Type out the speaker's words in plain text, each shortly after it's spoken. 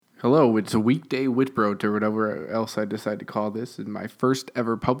Hello, it's a weekday Whitbroad or whatever else I decide to call this, and my first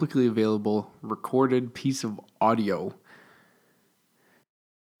ever publicly available recorded piece of audio.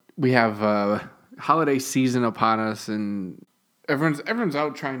 We have holiday season upon us, and everyone's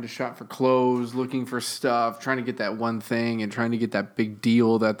out trying to shop for clothes, looking for stuff, trying to get that one thing, and trying to get that big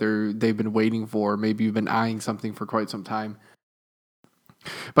deal that they've been waiting for. Maybe you've been eyeing something for quite some time.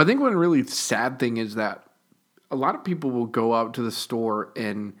 But I think one really sad thing is that a lot of people will go out to the store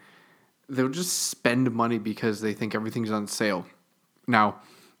and they'll just spend money because they think everything's on sale. Now,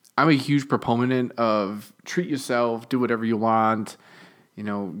 I'm a huge proponent of treat yourself, do whatever you want,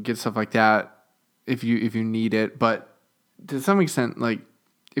 get stuff like that if you need it. But to some extent, like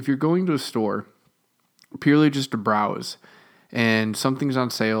if you're going to a store purely just to browse and something's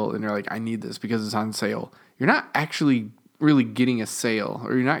on sale and you're like, I need this because it's on sale, you're not actually really getting a sale,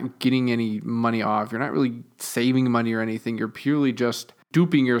 or you're not getting any money off. You're not really saving money or anything. You're purely just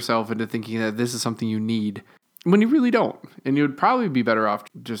duping yourself into thinking that this is something you need when you really don't. And you would probably be better off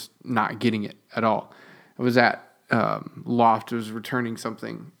just not getting it at all. I was at Loft. I was returning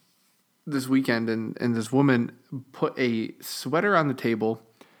something this weekend, and this woman put a sweater on the table,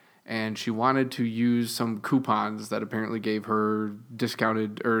 and she wanted to use some coupons that apparently gave her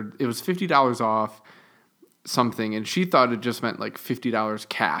discounted, or it was $50 off something, and she thought it just meant like $50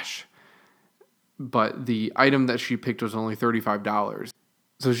 cash. But the item that she picked was only $35.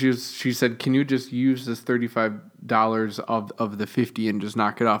 So she said, can you just use this $35 of the 50 and just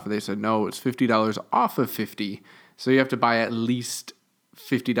knock it off? And they said, no, it's $50 off of 50. So you have to buy at least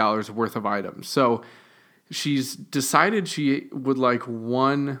 $50 worth of items. So she's decided she would like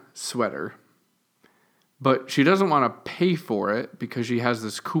one sweater, but she doesn't want to pay for it because she has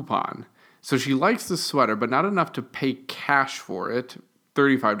this coupon. So she likes the sweater, but not enough to pay cash for it,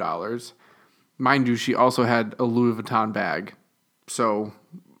 $35. Mind you, she also had a Louis Vuitton bag. So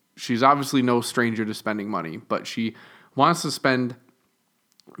she's obviously no stranger to spending money, but she wants to spend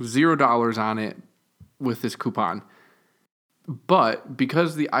 $0 on it with this coupon. But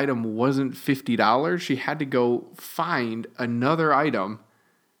because the item wasn't $50, she had to go find another item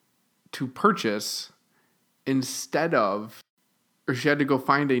to purchase instead of, or she had to go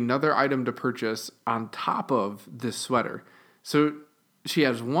find another item to purchase on top of this sweater. So she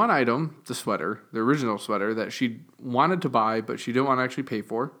has one item, the sweater, the original sweater, that she wanted to buy, but she didn't want to actually pay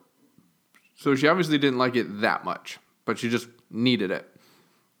for. So she obviously didn't like it that much, but she just needed it.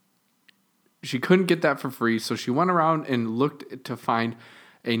 She couldn't get that for free, so she went around and looked to find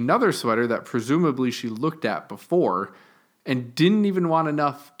another sweater that presumably she looked at before and didn't even want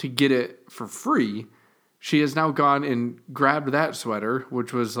enough to get it for free. She has now gone and grabbed that sweater,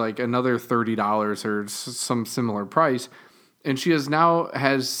 which was like another $30 or some similar price, and she has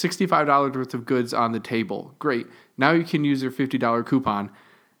 $65 worth of goods on the table. Great. Now you can use your $50 coupon.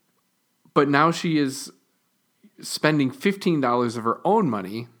 But now she is spending $15 of her own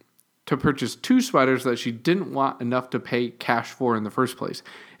money to purchase two sweaters that she didn't want enough to pay cash for in the first place.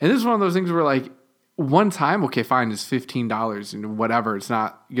 And this is one of those things where, like, one time, okay, fine, it's $15 and whatever. It's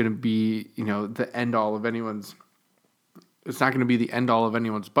not going to be, the end all of anyone's. It's not going to be the end all of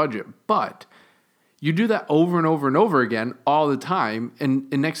anyone's budget. But you do that over and over and over again all the time, and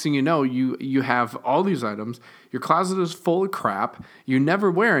next thing you know, you have all these items. Your closet is full of crap. You never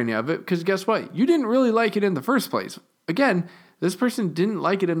wear any of it because guess what? You didn't really like it in the first place. Again, this person didn't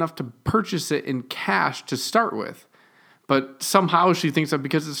like it enough to purchase it in cash to start with. But somehow she thinks that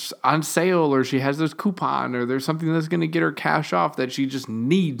because it's on sale or she has this coupon or there's something that's going to get her cash off that she just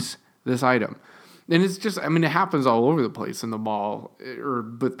needs this item. And it's just, it happens all over the place in the mall or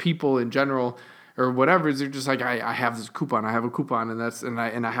with people in general or whatever. They're just like, I have this coupon, I have a coupon,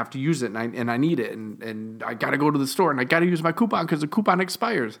 and I have to use it, and I need it, and I got to go to the store, and I got to use my coupon because the coupon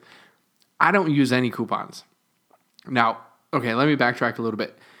expires. I don't use any coupons. Now, okay, let me backtrack a little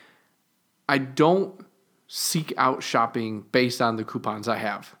bit. I don't seek out shopping based on the coupons I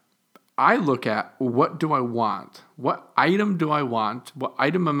have. I look at what do I want? What item do I want? What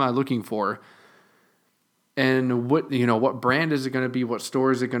item am I looking for? And what brand is it going to be? What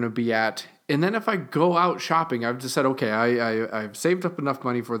store is it going to be at? And then if I go out shopping, I've just said, okay, I've saved up enough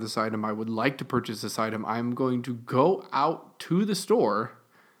money for this item. I would like to purchase this item. I'm going to go out to the store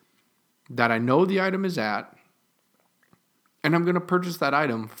that I know the item is at, and I'm going to purchase that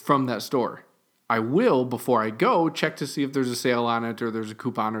item from that store. I will, before I go, check to see if there's a sale on it or there's a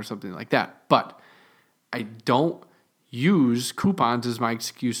coupon or something like that. But I don't use coupons as my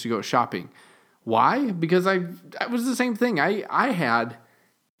excuse to go shopping. Why? Because I was the same thing. I had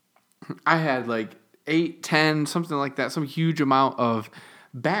like 8, 10, something like that, some huge amount of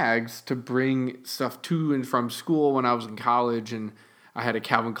bags to bring stuff to and from school when I was in college, and I had a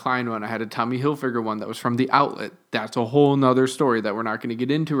Calvin Klein one. I had a Tommy Hilfiger one that was from the outlet. That's a whole nother story that we're not going to get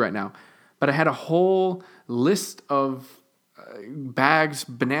into right now. But I had a whole list of bags,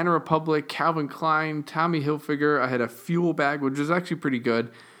 Banana Republic, Calvin Klein, Tommy Hilfiger. I had a Fuel bag, which was actually pretty good.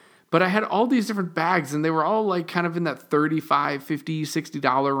 But I had all these different bags, and they were all like kind of in that $35, $50,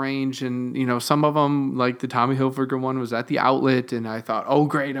 $60 range. And, you know, some of them, like the Tommy Hilfiger one, was at the outlet. And I thought, oh,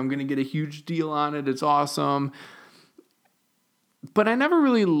 great, I'm going to get a huge deal on it. It's awesome. But I never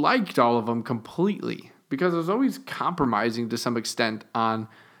really liked all of them completely because I was always compromising to some extent on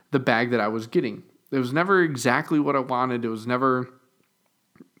the bag that I was getting. It was never exactly what I wanted. It was never,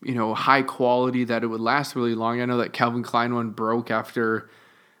 you know, high quality that it would last really long. I know that Calvin Klein one broke after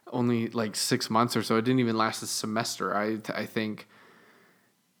only like 6 months or so. It didn't even last a semester, I think.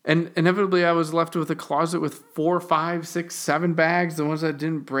 And inevitably I was left with a closet with 4, 5, 6, 7 bags, the ones that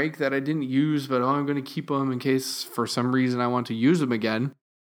didn't break, that I didn't use, but I'm going to keep them in case for some reason I want to use them again.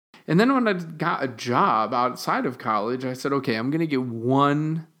 And then when I got a job outside of college, I said, okay, I'm going to get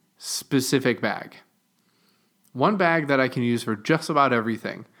one specific bag. One bag that I can use for just about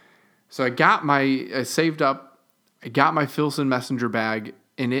everything. So I saved up, I got my Filson Messenger bag,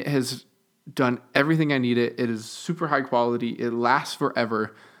 and it has done everything I need it. It is super high quality. It lasts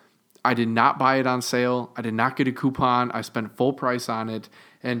forever. I did not buy it on sale. I did not get a coupon. I spent full price on it.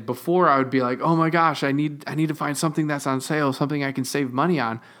 And before I would be like, oh my gosh, I need to find something that's on sale, something I can save money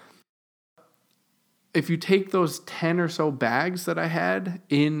on. If you take those 10 or so bags that I had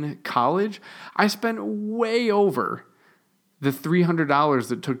in college, I spent way over the $300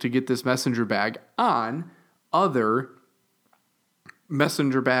 that it took to get this messenger bag on other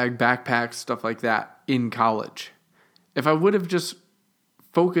messenger bag, backpacks, stuff like that in college. If I would have just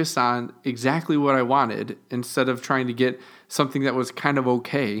focused on exactly what I wanted instead of trying to get something that was kind of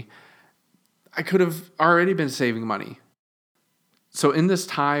okay, I could have already been saving money. So in this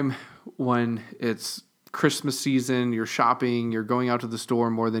time when it's Christmas season, you're shopping, you're going out to the store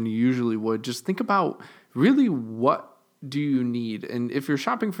more than you usually would, just think about really what do you need? And if you're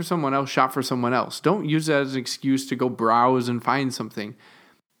shopping for someone else, shop for someone else. Don't use that as an excuse to go browse and find something.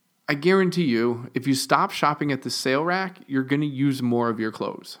 I guarantee you, if you stop shopping at the sale rack, you're going to use more of your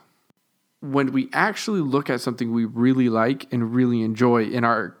clothes. When we actually look at something we really like and really enjoy and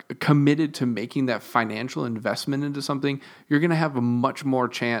are committed to making that financial investment into something, you're going to have a much more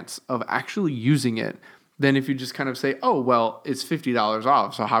chance of actually using it than if you just kind of say, oh, well, it's $50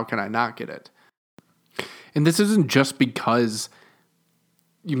 off, so how can I not get it? And this isn't just because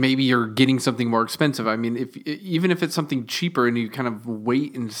maybe you're getting something more expensive. I mean, even if it's something cheaper and you kind of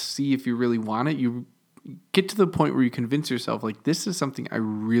wait and see if you really want it, you get to the point where you convince yourself, like, this is something I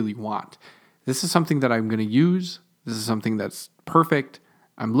really want. This is something that I'm going to use. This is something that's perfect.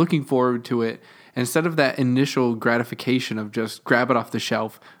 I'm looking forward to it. And instead of that initial gratification of just grab it off the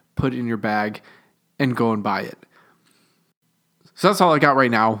shelf, put it in your bag, and go and buy it. So that's all I got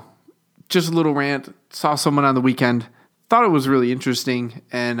right now. Just a little rant. Saw someone on the weekend. Thought it was really interesting,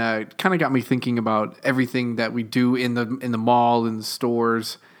 and kind of got me thinking about everything that we do in the mall, in the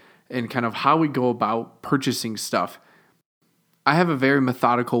stores, and kind of how we go about purchasing stuff. I have a very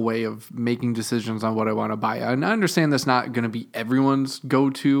methodical way of making decisions on what I want to buy. And I understand that's not going to be everyone's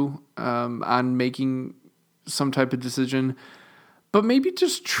go-to on making some type of decision, but maybe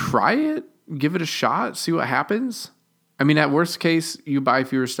just try it, give it a shot, see what happens. I mean, at worst case, you buy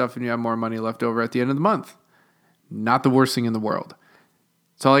fewer stuff and you have more money left over at the end of the month. Not the worst thing in the world.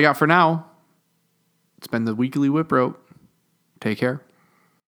 That's all I got for now. It's been the Weekly Whip Rope. Take care.